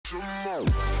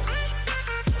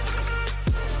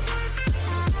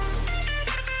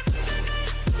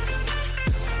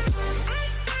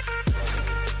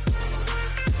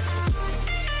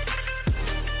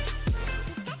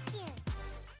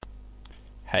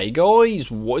Hey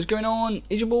guys, what is going on?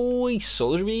 It's your boy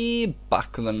Soldier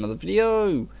back with another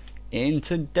video. In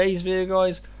today's video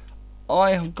guys,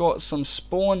 I have got some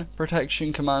spawn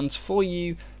protection commands for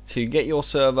you to get your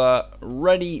server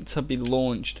ready to be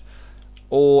launched,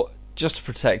 or just to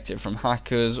protect it from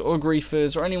hackers or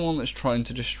griefers or anyone that's trying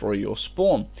to destroy your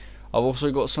spawn. I've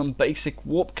also got some basic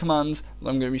warp commands that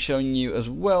I'm going to be showing you as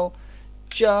well,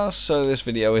 just so this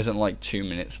video isn't like 2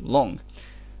 minutes long.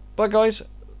 But guys,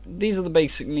 these are the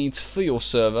basic needs for your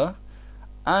server,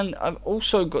 and I've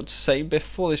also got to say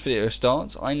before this video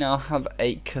starts, I now have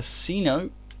a casino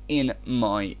in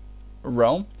my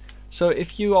realm. So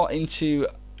if you are into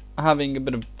having a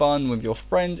bit of fun with your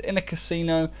friends in a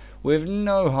casino with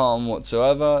no harm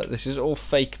whatsoever, this is all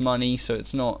fake money, so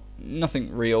it's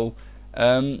nothing real,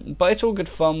 but it's all good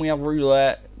fun. We have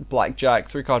roulette, blackjack,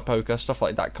 3-card poker, stuff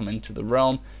like that coming to the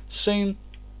realm soon.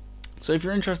 So if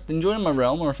you're interested in joining my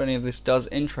realm, or if any of this does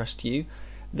interest you,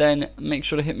 then make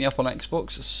sure to hit me up on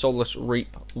Xbox, Solus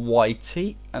Reap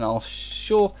YT, and I'll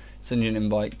sure send you an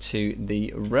invite to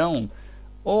the realm.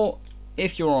 Or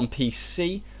if you're on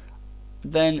PC,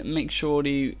 then make sure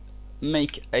to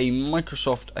make a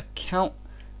Microsoft account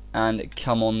and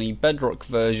come on the Bedrock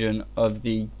version of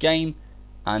the game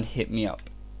and hit me up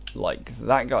like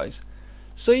that, guys.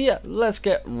 So yeah, let's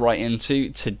get right into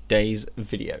today's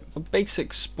video. For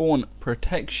basic spawn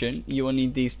protection, you will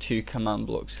need these two command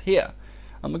blocks here.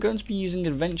 And we're going to be using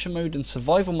adventure mode and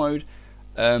survival mode,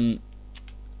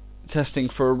 testing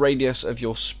for a radius of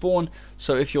your spawn.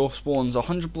 So if your spawn's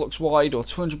 100 blocks wide or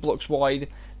 200 blocks wide,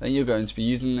 then you're going to be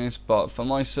using this. But for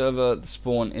my server, the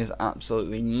spawn is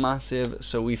absolutely massive,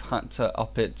 so we've had to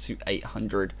up it to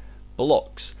 800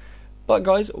 blocks. But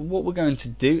guys, what we're going to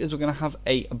do is we're going to have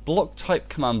a block type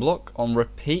command block on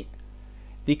repeat.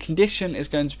 The condition is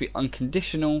going to be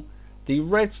unconditional. The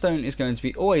redstone is going to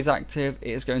be always active.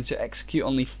 It is going to execute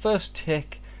on the first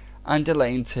tick, and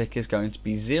delaying tick is going to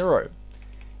be 0.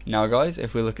 Now guys,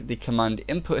 if we look at the command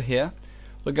input here,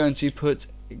 we're going to put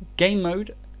game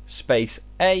mode space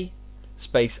A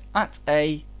space at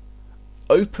A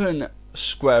open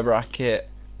square bracket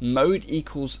mode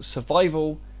equals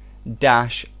survival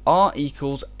dash R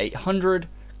equals 800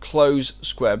 close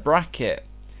square bracket.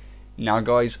 Now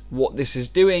guys, what this is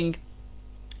doing,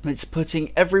 it's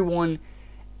putting everyone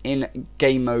in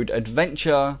game mode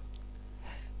adventure,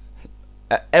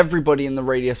 everybody in the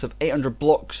radius of 800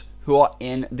 blocks who are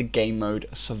in the game mode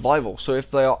survival. So if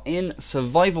they are in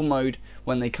survival mode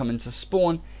when they come into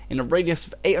spawn in a radius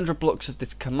of 800 blocks of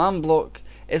this command block,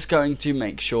 it's going to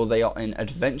make sure they are in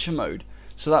adventure mode.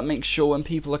 So that makes sure when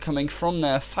people are coming from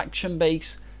their faction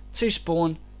base to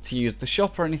spawn to use the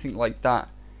shop or anything like that,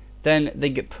 then they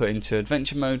get put into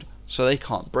adventure mode so they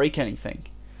can't break anything.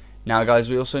 Now guys,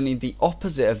 we also need the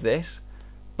opposite of this.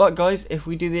 But guys, if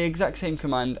we do the exact same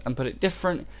command and put it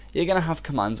different, you're going to have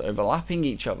commands overlapping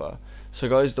each other. So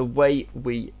guys, the way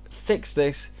we fix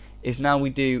this is now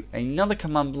we do another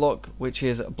command block, which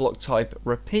is block type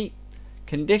repeat,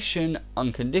 condition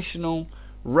unconditional,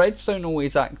 redstone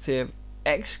always active,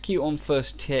 execute on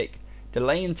first tick,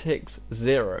 delay in ticks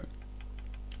 0.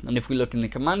 And if we look in the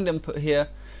command input here,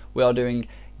 we are doing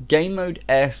game mode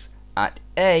S at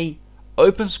A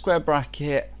open square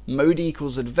bracket mode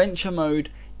equals adventure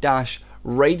mode dash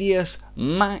radius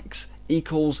max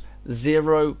equals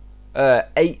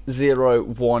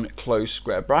 801 close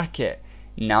square bracket.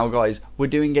 Now guys, we're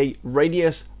doing a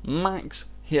radius max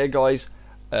here guys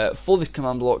for this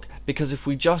command block, because if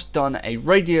we just done a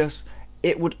radius,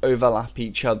 it would overlap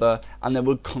each other and they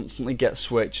would constantly get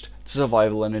switched to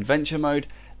survival and adventure mode.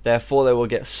 Therefore they will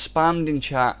get spammed in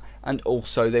chat, and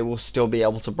also they will still be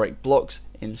able to break blocks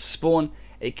in spawn.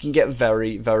 It can get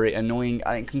very, very annoying,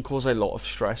 and it can cause a lot of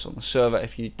stress on the server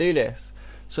if you do this.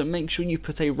 So make sure you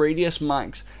put a radius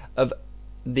max of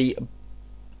the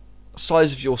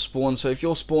size of your spawn. So if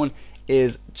your spawn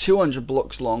is 200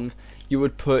 blocks long, you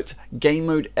would put game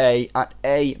mode A at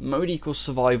A mode equals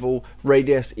survival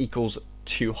radius equals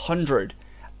 200,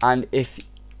 and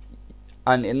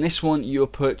in this one you will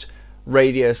put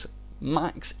radius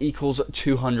max equals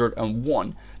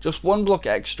 201. Just 1 block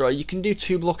extra. You can do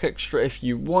 2 block extra if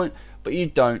you want, but you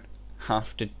don't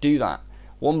have to do that.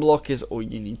 1 block is all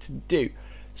you need to do.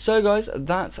 So guys,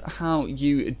 that's how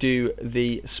you do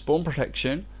the spawn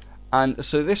protection. And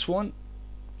so this one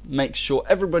makes sure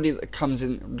everybody that comes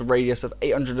in the radius of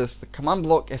 800 is the command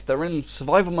block. If they're in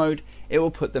survival mode, it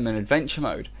will put them in adventure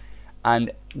mode.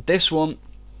 And this one,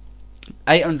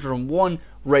 801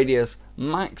 radius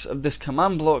max of this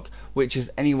command block, which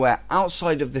is anywhere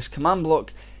outside of this command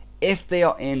block, if they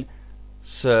are in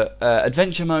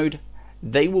adventure mode,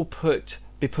 they will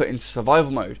be put into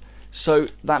survival mode. So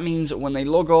that means that when they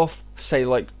log off, say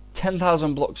like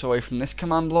 10,000 blocks away from this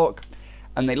command block,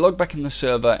 and they log back in the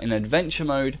server in adventure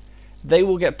mode, they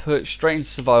will get put straight into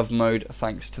survival mode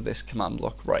thanks to this command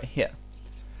block right here.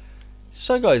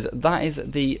 So guys, that is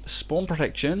the spawn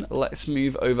protection. Let's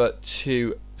move over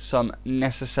to some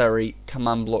necessary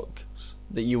command blocks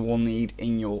that you will need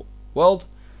in your world.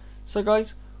 So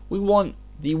guys, we want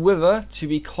the wither to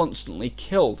be constantly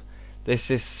killed. This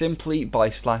is simply by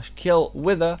 /kill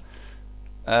wither.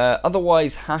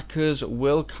 Otherwise hackers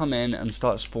will come in and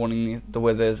start spawning the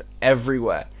withers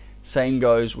everywhere. Same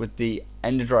goes with the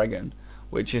ender dragon,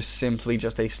 which is simply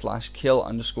just a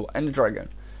 /kill_ ender dragon.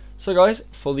 So guys,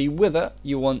 for the wither,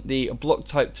 you want the block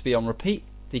type to be on repeat,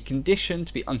 the condition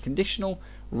to be unconditional,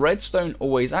 redstone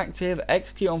always active,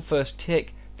 execute on first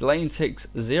tick, delay in ticks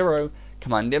 0,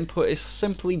 command input is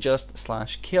simply just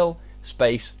 /kill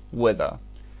space wither.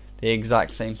 The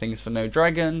exact same thing is for no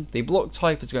dragon. The block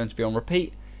type is going to be on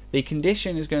repeat, the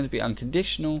condition is going to be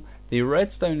unconditional, the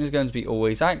redstone is going to be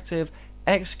always active,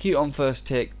 execute on first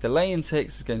tick, delay in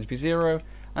ticks is going to be 0,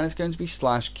 and it's going to be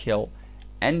 /kill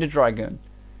ender dragon.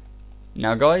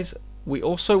 Now guys, we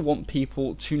also want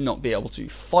people to not be able to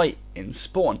fight in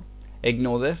spawn.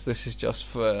 Ignore this, this is just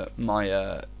for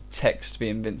my text to be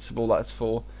invincible, that's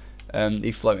for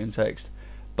the floating text.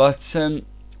 But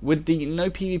with the no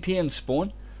PvP in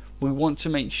spawn, we want to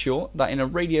make sure that in a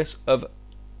radius of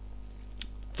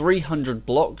 300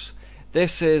 blocks,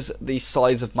 this is the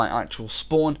size of my actual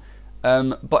spawn,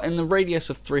 but in the radius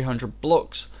of 300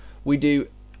 blocks, we do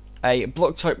a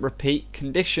block type repeat,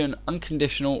 condition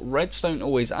unconditional, redstone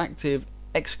always active,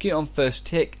 execute on first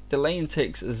tick, delay in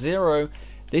ticks 0.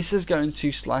 This is going to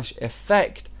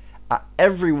 /effect at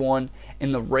everyone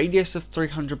in the radius of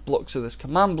 300 blocks of this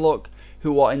command block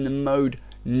who are in the mode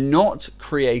not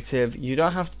creative. You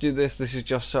don't have to do this, this is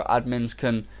just so admins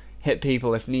can hit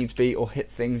people if needs be, or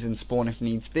hit things in spawn if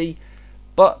needs be.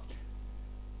 But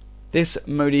this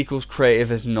mode equals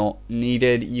creative is not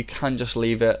needed, you can just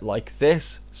leave it like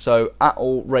this. So at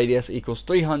all radius equals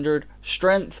 300,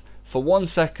 strength for 1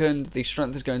 second, the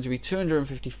strength is going to be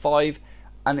 255,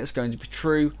 and it's going to be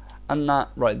true, and that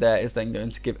right there is then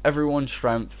going to give everyone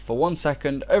strength for 1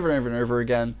 second over and over and over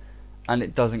again, and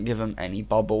it doesn't give them any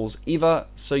bubbles either,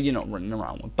 so you're not running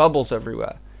around with bubbles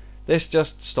everywhere. This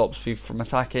just stops people from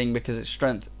attacking because it's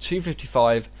strength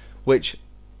 255, which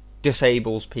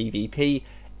disables PvP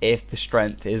if the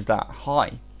strength is that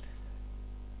high.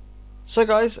 So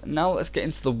guys, now let's get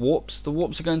into the warps. The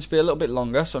warps are going to be a little bit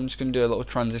longer, so I'm just going to do a little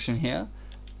transition here.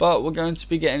 But we're going to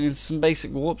be getting into some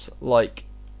basic warps like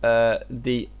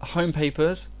the home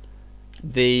papers,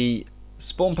 the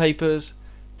spawn papers,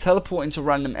 teleport into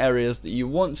random areas that you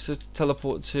want to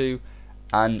teleport to,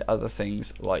 and other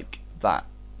things like that.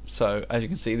 So as you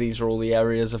can see, these are all the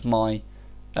areas of my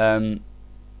server.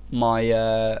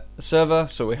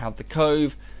 So we have the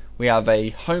cove, we have a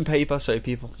home paper so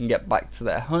people can get back to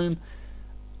their home,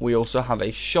 we also have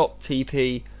a shop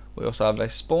TP, we also have a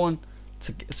spawn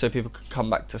so people can come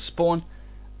back to spawn,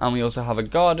 and we also have a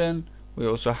garden, we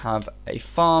also have a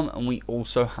farm, and we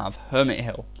also have Hermit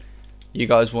Hill. You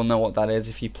guys will know what that is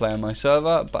if you play on my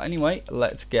server, but anyway,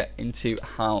 let's get into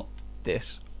how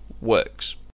this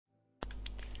works.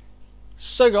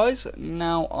 So guys,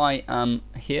 now I am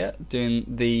here doing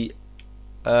the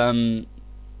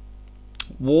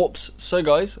warps. So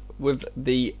guys, with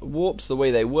the warps, the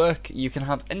way they work, you can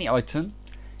have any item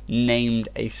named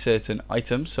a certain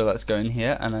item. So let's go in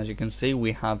here, and as you can see,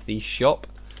 we have the shop,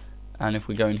 and if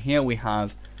we go in here, we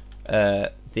have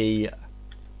the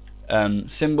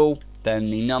symbol, then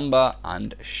the number,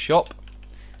 and shop,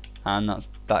 and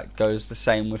that goes the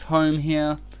same with home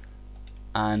here,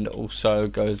 and also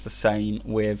goes the same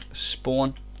with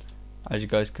spawn. As you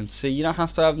guys can see, you don't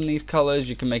have to have them these colors,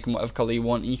 you can make them whatever color you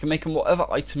want, and you can make them whatever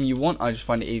item you want. I just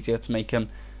find it easier to make them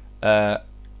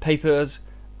papers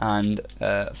and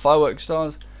firework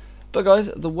stars. But guys,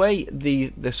 the way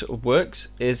this sort of works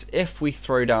is if we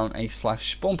throw down a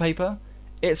 /spawn paper,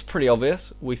 it's pretty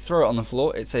obvious. We throw it on the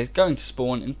floor, it says going to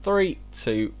spawn in 3,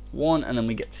 2, 1, and then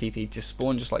we get TP to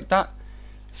spawn just like that.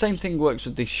 Same thing works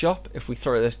with the shop. If we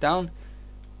throw this down,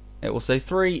 it will say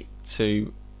 3,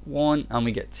 2, 1, and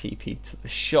we get TP to the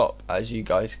shop, as you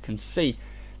guys can see.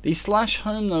 The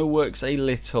 /home though works a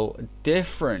little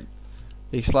different.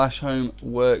 The /home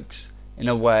works in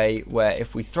a way where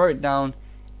if we throw it down,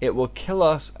 it will kill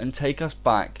us and take us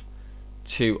back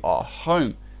to our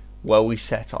home where we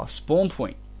set our spawn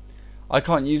point. I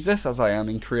can't use this as I am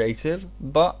in creative,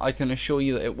 but I can assure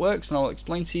you that it works, and I'll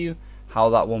explain to you how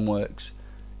that one works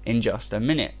in just a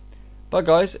minute. But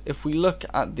guys, if we look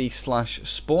at the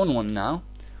 /spawn one now,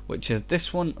 which is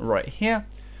this one right here,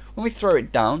 When we throw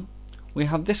it down, we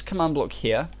have this command block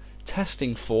here,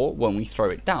 testing for when we throw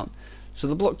it down. So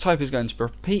the block type is going to be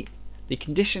repeat, the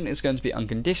condition is going to be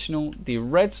unconditional, the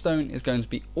redstone is going to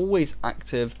be always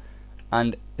active,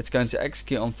 and it's going to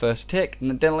execute on first tick, and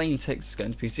the delaying ticks is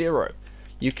going to be 0.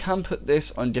 You can put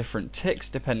this on different ticks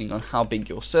depending on how big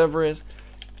your server is.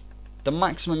 The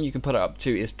maximum you can put it up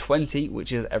to is 20,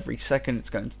 which is every second it's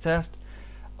going to test.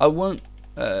 I won't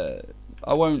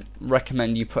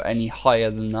recommend you put any higher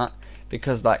than that,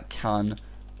 because that can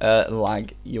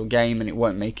lag your game and it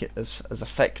won't make it as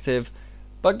effective.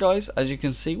 But guys, as you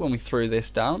can see, when we threw this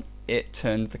down, it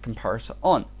turned the comparator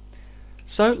on.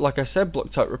 So like I said, block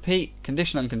type repeat,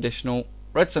 condition unconditional,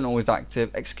 redstone always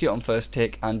active, execute on first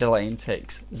tick, and delaying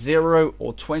ticks 0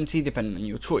 or 20 depending on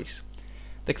your choice.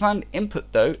 The command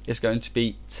input though is going to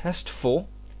be test for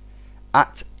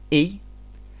at E,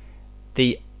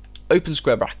 the open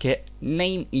square bracket,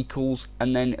 name equals,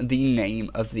 and then the name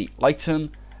of the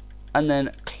item, and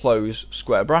then close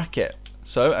square bracket.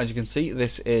 So as you can see,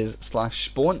 this is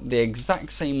 /spawn, the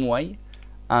exact same way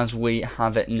as we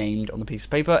have it named on the piece of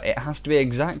paper. It has to be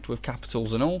exact with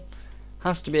capitals and all,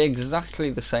 has to be exactly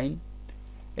the same.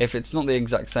 If it's not the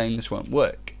exact same, this won't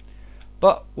work.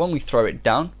 But when we throw it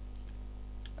down,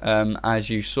 as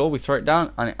you saw, we throw it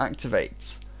down and it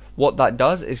activates. What that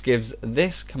does is gives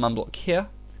this command block here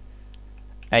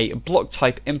a block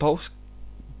type impulse,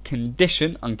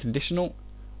 condition unconditional,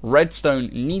 redstone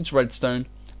needs redstone,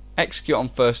 execute on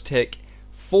first tick,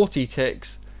 40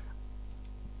 ticks,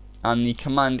 and the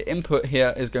command input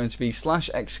here is going to be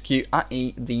 /execute at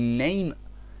E, the name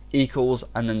equals,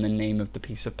 and then the name of the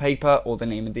piece of paper or the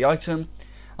name of the item.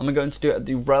 And we're going to do it at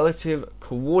the relative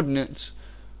coordinates,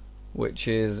 which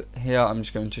is here. I'm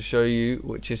just going to show you,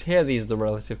 which is here. These are the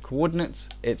relative coordinates.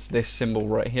 It's this symbol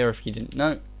right here if you didn't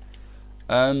know.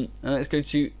 And it's going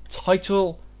to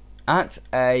title at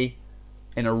A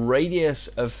in a radius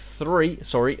of 3,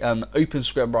 open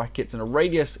square brackets and a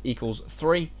radius equals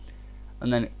 3,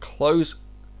 and then close,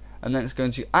 and then it's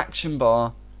going to action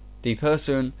bar the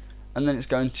person, and then it's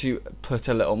going to put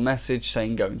a little message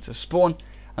saying going to spawn,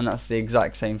 and that's the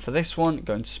exact same for this one,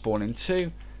 going to spawn in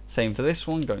 2, same for this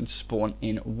one, going to spawn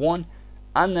in 1,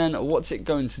 and then what's it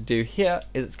going to do here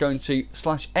is it's going to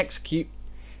 /execute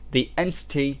the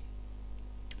entity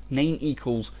name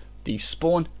equals the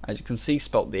spawn, as you can see,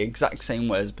 spelt the exact same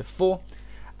way as before,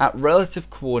 at relative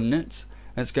coordinates,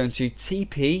 and it's going to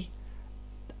TP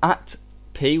at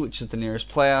P, which is the nearest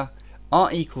player,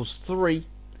 R equals 3,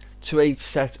 to a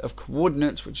set of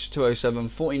coordinates, which is 207,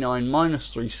 49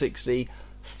 minus 360,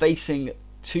 facing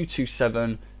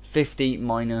 227, 50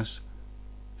 minus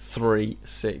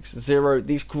 360.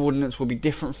 These coordinates will be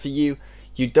different for you.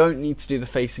 You don't need to do the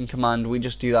facing command, we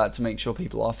just do that to make sure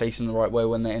people are facing the right way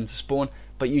when they enter spawn,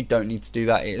 but you don't need to do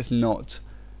that, it is not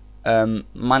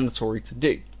mandatory to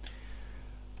do.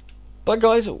 But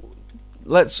guys,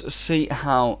 let's see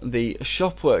how the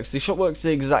shop works. The shop works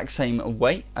the exact same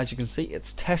way. As you can see,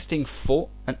 it's testing for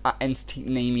an entity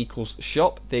name equals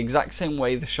shop, the exact same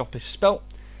way the shop is spelt,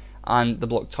 and the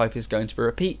block type is going to be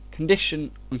repeat,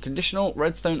 condition unconditional,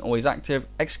 redstone always active,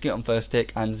 execute on first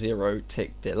tick, and 0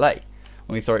 tick delay.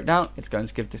 When we throw it down, it's going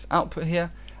to give this output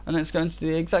here, and then it's going to do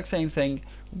the exact same thing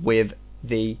with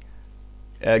the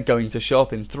going to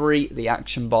shop in 3, the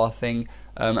action bar thing.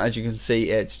 As you can see,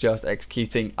 it's just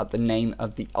executing at the name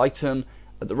of the item,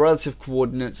 at the relative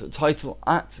coordinates, title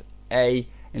at A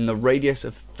in the radius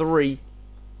of 3,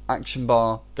 action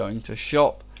bar going to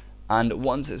shop, and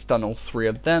once it's done all 3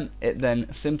 of them, it then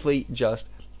simply just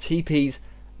TPs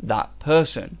that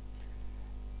person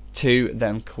to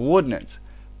them coordinates.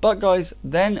 But guys,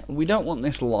 then we don't want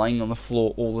this lying on the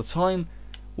floor all the time.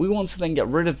 We want to then get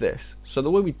rid of this. So the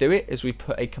way we do it is we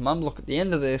put a command block at the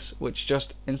end of this, which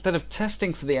just, instead of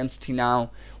testing for the entity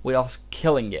now, we are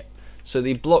killing it. So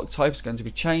the block type is going to be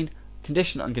chain,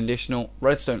 condition unconditional,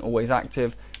 redstone always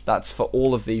active. That's for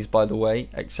all of these, by the way,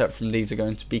 except from these are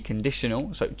going to be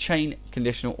conditional. So chain,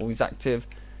 conditional, always active,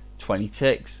 20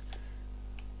 ticks.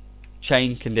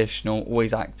 Chain, conditional,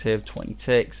 always active, 20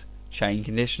 ticks. Chain,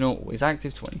 conditional, always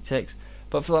active, 20 ticks.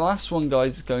 But for the last one,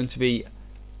 guys, it's going to be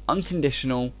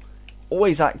unconditional,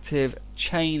 always active,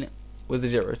 chain with a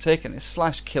 0 tick, and it's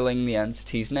 /killing the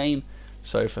entity's name.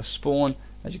 So for spawn,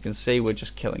 as you can see, we're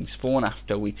just killing spawn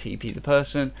after we TP the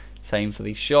person. Same for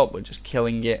the shop, we're just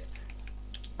killing it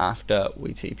after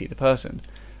we TP the person.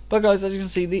 But guys, as you can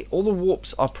see, all the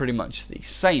warps are pretty much the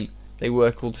same. They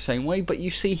work all the same way, but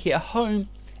you see here home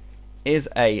is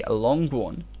a long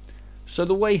one. So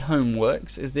the way home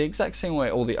works is the exact same way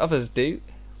all the others do.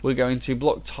 We're going to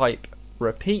block type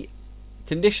repeat,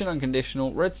 condition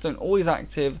unconditional, redstone always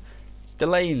active,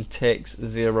 delay in ticks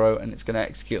 0, and it's going to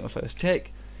execute the first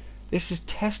tick. This is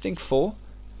testing for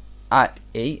at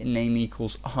E, name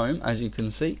equals home, as you can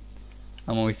see,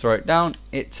 and when we throw it down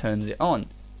it turns it on,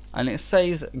 and it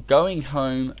says going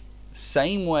home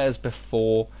same way as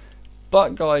before.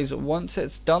 But guys, once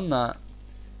it's done that,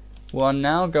 we are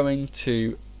now going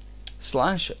to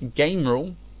slash game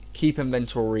rule keep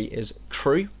inventory is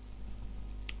true.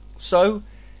 So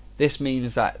this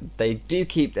means that they do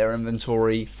keep their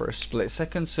inventory for a split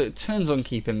second, so it turns on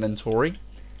keep inventory.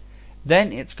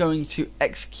 Then it's going to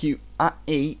execute at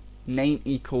E, name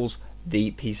equals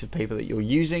the piece of paper that you're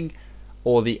using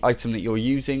or the item that you're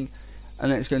using,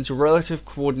 and then it's going to relative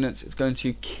coordinates, it's going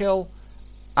to kill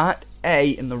at A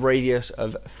in the radius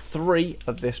of 3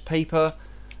 of this paper,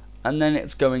 and then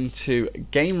it's going to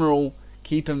game rule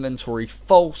keep inventory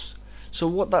false. So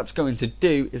what that's going to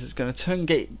do is it's going to turn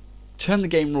the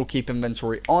game rule keep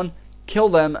inventory on, kill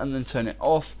them, and then turn it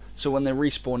off, so when they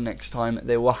respawn next time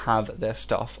they will have their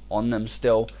stuff on them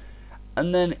still,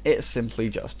 and then it simply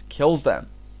just kills them.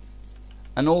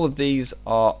 And all of these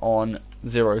are on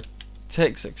 0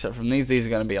 ticks except from these are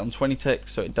going to be on 20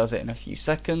 ticks, so it does it in a few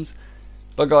seconds.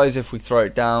 But guys, if we throw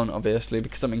it down, obviously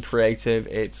because I'm in creative,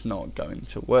 it's not going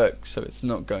to work, so it's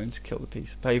not going to kill the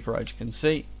piece of paper, as you can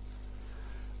see.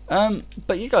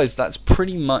 But you guys, that's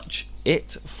pretty much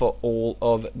it for all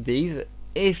of these.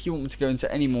 If you want me to go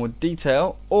into any more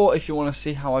detail, or if you want to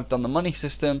see how I've done the money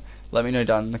system, let me know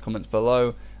down in the comments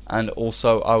below, and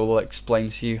also I will explain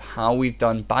to you how we've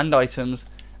done banned items,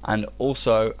 and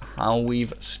also how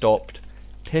we've stopped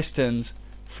pistons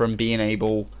from being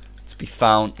able to be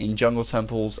found in jungle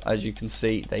temples. As you can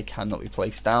see, they cannot be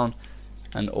placed down,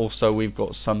 and also we've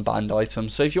got some banned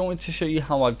items. So if you want me to show you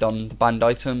how I've done the banned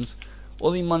items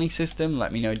or the money system,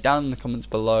 let me know down in the comments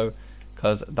below,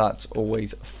 because that's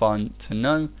always fun to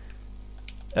know.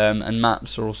 And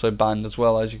maps are also banned as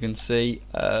well, as you can see,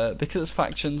 because it's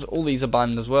factions, all these are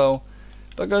banned as well.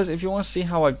 But guys, if you want to see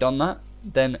how I've done that,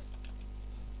 then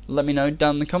let me know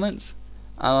down in the comments,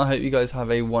 and I hope you guys have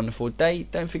a wonderful day.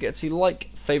 Don't forget to like,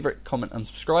 favorite, comment and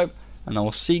subscribe, and I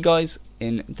will see you guys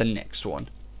in the next one.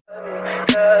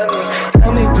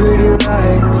 Tell me pretty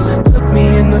lies, look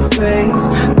me in the face,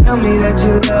 tell me that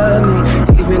you love me,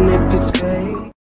 even if it's fake.